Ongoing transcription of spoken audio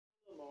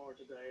for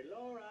today.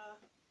 Laura.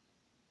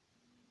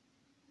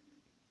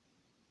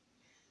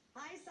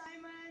 Hi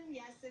Simon,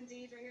 yes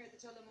indeed, we're here at the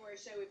Tullamore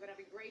show. We've been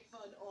having great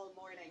fun all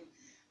morning,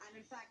 and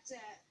in fact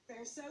there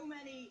are so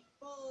many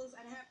bulls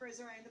and heifers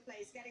around the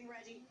place getting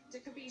ready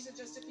to compete in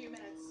just a few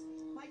minutes.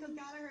 Michael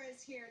Gallagher is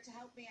here to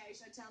help me out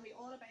and tell me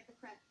all about the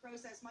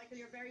process. Michael,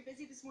 you're very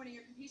busy this morning,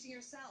 you're competing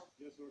yourself.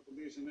 Yes, we're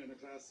competing in a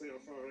class here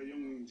for a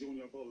young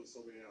junior bull, so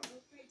we are.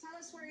 Okay, tell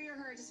us where your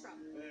herd is from.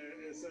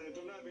 It's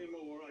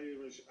tullamore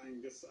Irish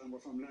Angus, and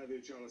we're from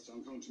Lavey,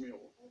 Charlestown, County Mayo.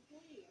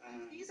 Okay.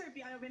 These are,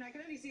 I mean, I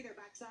can only see their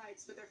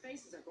backsides, but their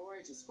faces are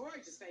gorgeous,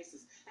 gorgeous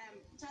faces.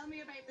 Tell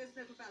me about this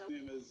little fellow.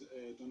 His name is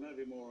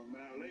tullamore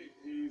Marley.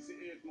 He's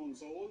 8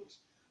 months old,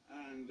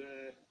 and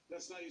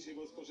last night he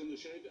was put in the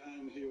shed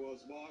and he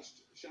was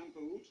washed,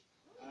 shampooed,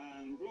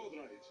 and blow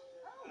dried.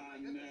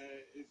 And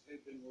his head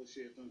then was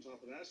shaved on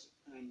top of that.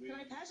 And can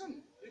I pet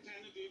him? You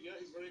can indeed,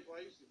 yeah, he's very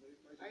quiet.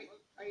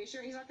 Are you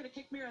sure he's not going to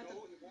kick me around?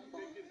 No, he won't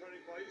kick, he's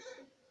very quiet.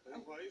 Very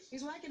quiet.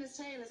 He's wagging his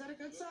tail, is that a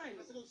good sign?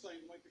 That's a good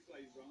sign, there might be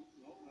flies around.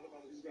 No, not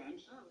about it, he's grand.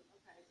 Oh,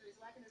 okay, so he's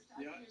wagging his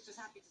tail, Yeah. he's just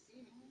happy to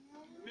see me.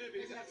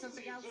 Maybe that's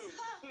something else.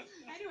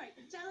 Anyway,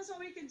 tell us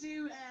what we can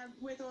do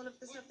with all of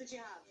the stuff that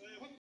you have. What